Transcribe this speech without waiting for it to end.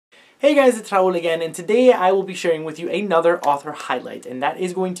Hey guys, it's Raul again, and today I will be sharing with you another author highlight, and that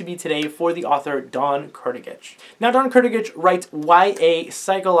is going to be today for the author Dawn Kurtagich. Now, Dawn Kurtagich writes YA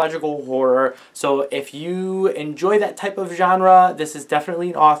psychological horror, so if you enjoy that type of genre, this is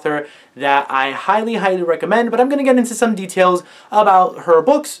definitely an author that I highly recommend, but I'm going to get into some details about her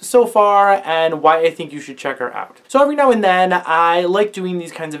books so far and why I think you should check her out. So every now and then, I like doing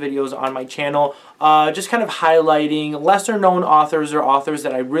these kinds of videos on my channel, just kind of highlighting lesser known authors or authors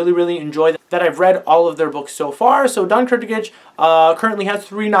that I really enjoy, that I've read all of their books so far. So Dawn Kurtagich currently has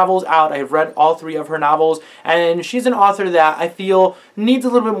 3 novels out. I've read all 3 of her novels, and she's an author that I feel needs a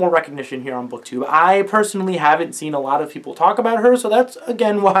little bit more recognition here on BookTube. I personally haven't seen a lot of people talk about her, so that's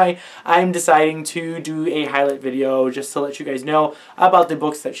again why I'm deciding to do a highlight video, just to let you guys know about the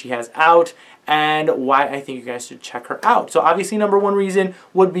books that she has out and why I think you guys should check her out. So obviously number one reason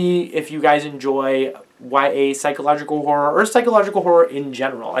would be if you guys enjoy YA psychological horror or psychological horror in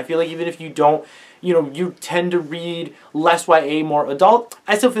general. I feel like even if you don't, you tend to read less YA, more adult,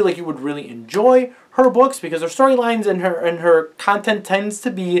 I still feel like you would really enjoy her books because her storylines and her content tends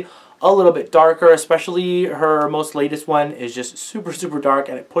to be a little bit darker, especially her most latest one is just super dark,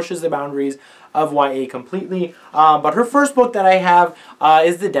 and it pushes the boundaries of YA completely. But her first book that I have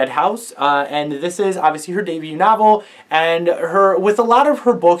is The Dead House, and this is obviously her debut novel, and with a lot of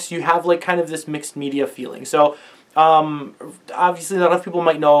her books you have like kind of this mixed media feeling. So obviously a lot of people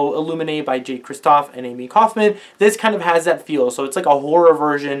might know Illuminate by Jay Kristoff and Amy Kaufman. This kind of has that feel, so it's like a horror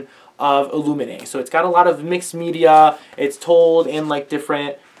version of Illuminate. So it's got a lot of mixed media, it's told in like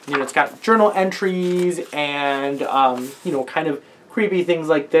different, it's got journal entries and, kind of creepy things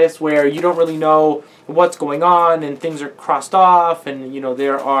like this where you don't really know what's going on and things are crossed off, and,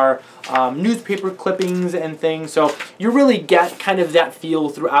 there are newspaper clippings and things. So you really get kind of that feel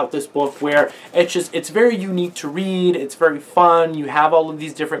throughout this book where it's very unique to read, it's very fun, you have all of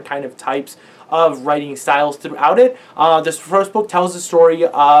these different kind of types of writing styles throughout it. This first book tells the story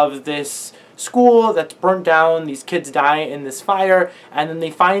of this school that's burnt down, these kids die in this fire, and then they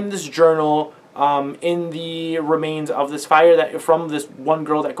find this journal in the remains of this fire that from this one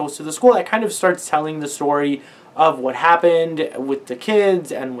girl that goes to the school that kind of starts telling the story of what happened with the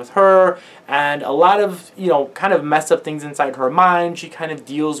kids and with her, and a lot of kind of mess up things inside her mind. She kind of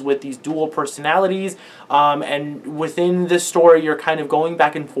deals with these dual personalities, and within this story you're kind of going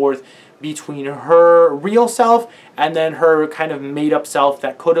back and forth between her real self and then her kind of made-up self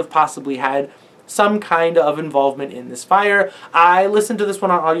that could have possibly had some kind of involvement in this fire. I listened to this one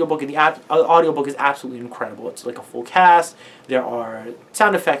on audiobook, and the audiobook is absolutely incredible. It's like a full cast. There are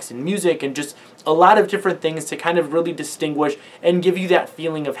sound effects and music and just a lot of different things to kind of really distinguish and give you that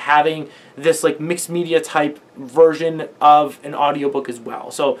feeling of having this like mixed media type version of an audiobook as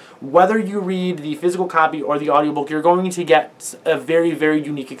well. So whether you read the physical copy or the audiobook, you're going to get a very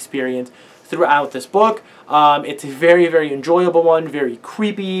unique experience throughout this book. It's a very enjoyable one, very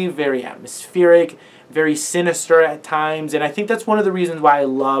creepy, very atmospheric, very sinister at times, and I think that's one of the reasons why I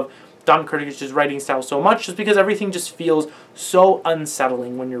love Dawn Kurtagich's writing style so much, just because everything just feels so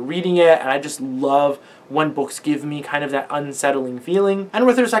unsettling when you're reading it, and I just love when books give me kind of that unsettling feeling. And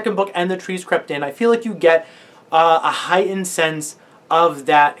with her second book, And the Trees Crept In, I feel like you get a heightened sense of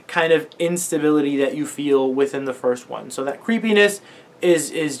that kind of instability that you feel within the first one. So that creepiness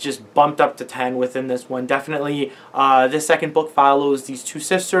is just bumped up to 10 within this one. Definitely, this second book follows these 2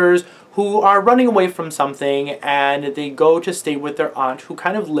 sisters who are running away from something, and they go to stay with their aunt who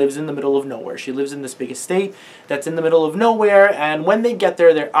kind of lives in the middle of nowhere. She lives in this big estate that's in the middle of nowhere, and when they get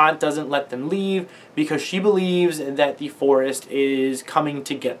there, their aunt doesn't let them leave because she believes that the forest is coming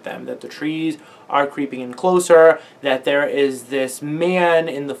to get them, that the trees are creeping in closer, that there is this man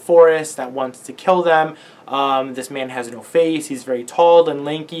in the forest that wants to kill them. This man has no face, he's very tall and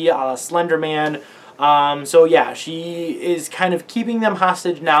lanky, a la Slender Man. So yeah, she is kind of keeping them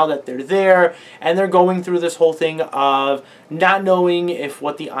hostage now that they're there, and they're going through this whole thing of not knowing if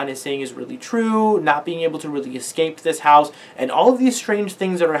what the aunt is saying is really true, not being able to really escape this house, and all of these strange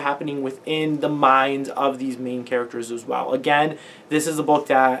things that are happening within the minds of these main characters as well. Again, this is a book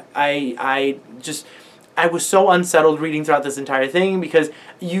that I was so unsettled reading throughout this entire thing because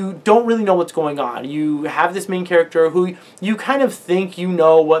you don't really know what's going on. You have this main character who you kind of think you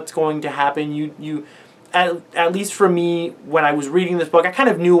know what's going to happen. At least for me, when I was reading this book, I kind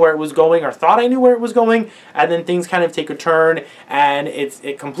of knew where it was going, or thought I knew where it was going, and then things kind of take a turn, and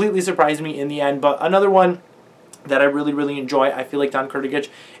it completely surprised me in the end. But another one that I really enjoy, I feel like Dawn Kurtagich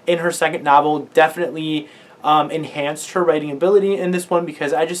in her second novel definitely enhanced her writing ability in this one,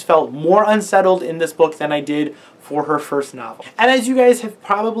 because I just felt more unsettled in this book than I did for her first novel. And as you guys have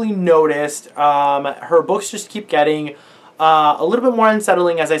probably noticed, her books just keep getting a little bit more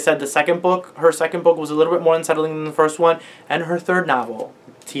unsettling. As I said, her second book was a little bit more unsettling than the first one, and her third novel,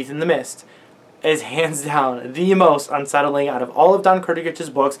 Teeth in the Mist, is hands down the most unsettling out of all of Dawn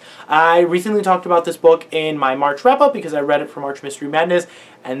Kurtagich's books. I recently talked about this book in my March wrap-up because I read it for March Mystery Madness,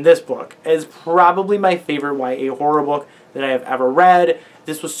 and this book is probably my favorite YA horror book that I have ever read.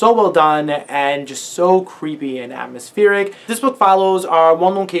 This was so well done and just so creepy and atmospheric. This book follows our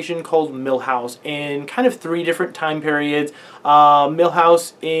one location called Millhouse in kind of 3 different time periods.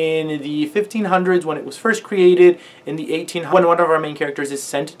 Millhouse in the 1500s when it was first created, in the 1800s when one of our main characters is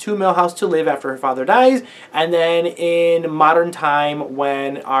sent to Millhouse to live after her father dies, and then in modern time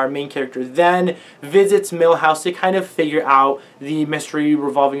when our main character then visits Millhouse to kind of figure out the mystery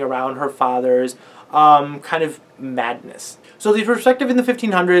revolving around her father's kind of madness. So the perspective in the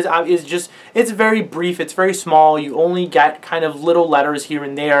 1500s is just, it's very brief, it's very small. You only get kind of little letters here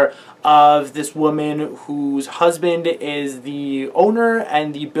and there of this woman whose husband is the owner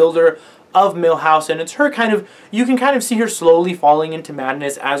and the builder of Millhouse, and it's her kind of, you can kind of see her slowly falling into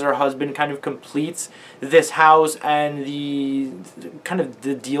madness as her husband kind of completes this house, and the kind of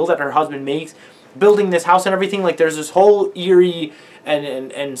the deal that her husband makes building this house and everything. Like, there's this whole eerie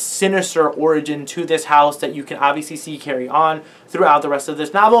and sinister origin to this house that you can obviously see carry on throughout the rest of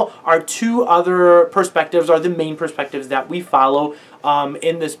this novel. Our 2 other perspectives are the main perspectives that we follow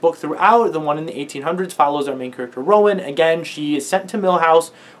in this book throughout. The one in the 1800s follows our main character, Rowan. Again, she is sent to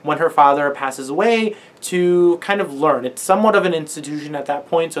Millhouse when her father passes away to kind of learn. It's somewhat of an institution at that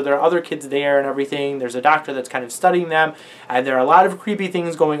point, so there are other kids there and everything. There's a doctor that's kind of studying them, and there are a lot of creepy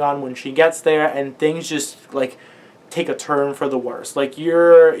things going on when she gets there, and things just, like, take a turn for the worse. Like,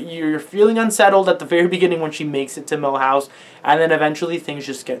 you're feeling unsettled at the very beginning when she makes it to Millhouse, and then eventually things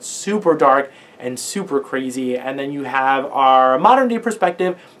just get super dark and super crazy. And then you have our modern day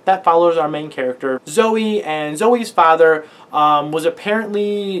perspective that follows our main character, Zoe, and Zoe's father was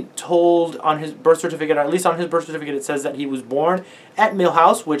apparently told on his birth certificate, or at least on his birth certificate it says that he was born at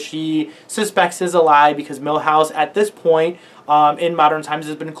Millhouse, which he suspects is a lie because Millhouse at this point in modern times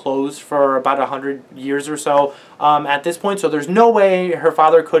has been closed for about 100 years or so at this point, so there's no way her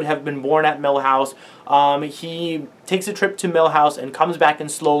father could have been born at Millhouse. He takes a trip to Millhouse and comes back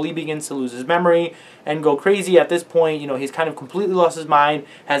and slowly begins to lose his memory and go crazy. At this point, you know, he's kind of completely lost his mind,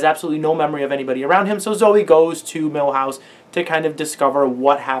 has absolutely no memory of anybody around him, so Zoe goes to Millhouse to kind of discover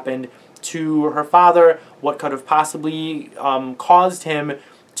what happened to her father, what could have possibly caused him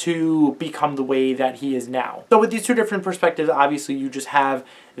to become the way that he is now. So with these 2 different perspectives, obviously you just have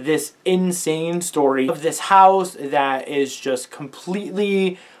this insane story of this house that is just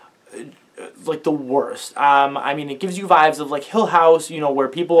completely like the worst. I mean, it gives you vibes of like Hill House, you know, where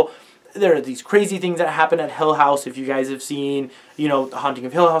people, there are these crazy things that happen at Hill House. If you guys have seen, you know, The Haunting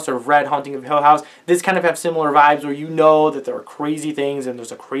of Hill House or read Haunting of Hill House, this kind of have similar vibes where you know that there are crazy things and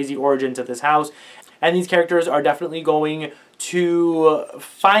there's a crazy origin to this house. And these characters are definitely going to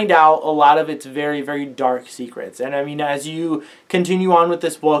find out a lot of its very, very dark secrets. And I mean, as you continue on with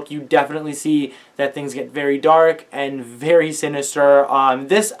this book, you definitely see that things get very dark and very sinister.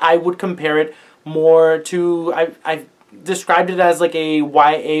 This, I would compare it more to, I've described it as like a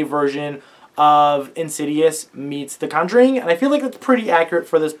YA version of Insidious meets The Conjuring, and I feel like that's pretty accurate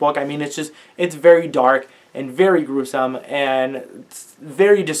for this book. I mean, it's very dark and very gruesome and it's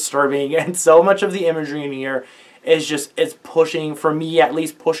very disturbing, and so much of the imagery in here is just, it's pushing, for me at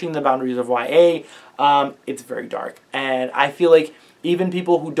least, pushing the boundaries of YA. It's very dark, and I feel like even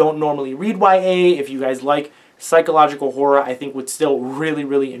people who don't normally read YA, if you guys like psychological horror, I think would still really,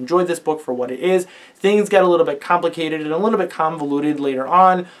 really enjoy this book for what it is. Things get a little bit complicated and a little bit convoluted later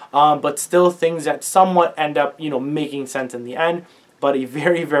on, but still things that somewhat end up, you know, making sense in the end, but a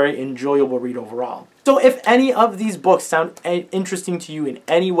very, very enjoyable read overall. So if any of these books sound interesting to you in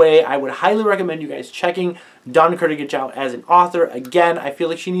any way, I would highly recommend you guys checking Dawn Kurtagich out as an author. Again, I feel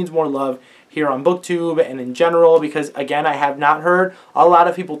like she needs more love here on BookTube and in general, because again, I have not heard a lot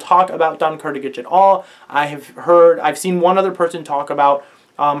of people talk about Dawn Kurtagich at all. I've seen one other person talk about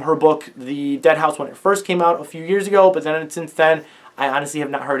her book, The Dead House, when it first came out a few years ago, but then since then, I honestly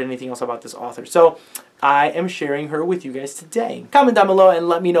have not heard anything else about this author. So I am sharing her with you guys today. Comment down below and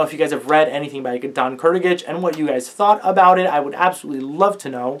let me know if you guys have read anything by Dawn Kurtagich and what you guys thought about it. I would absolutely love to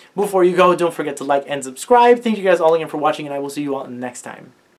know. Before you go, don't forget to like and subscribe. Thank you guys all again for watching, and I will see you all next time.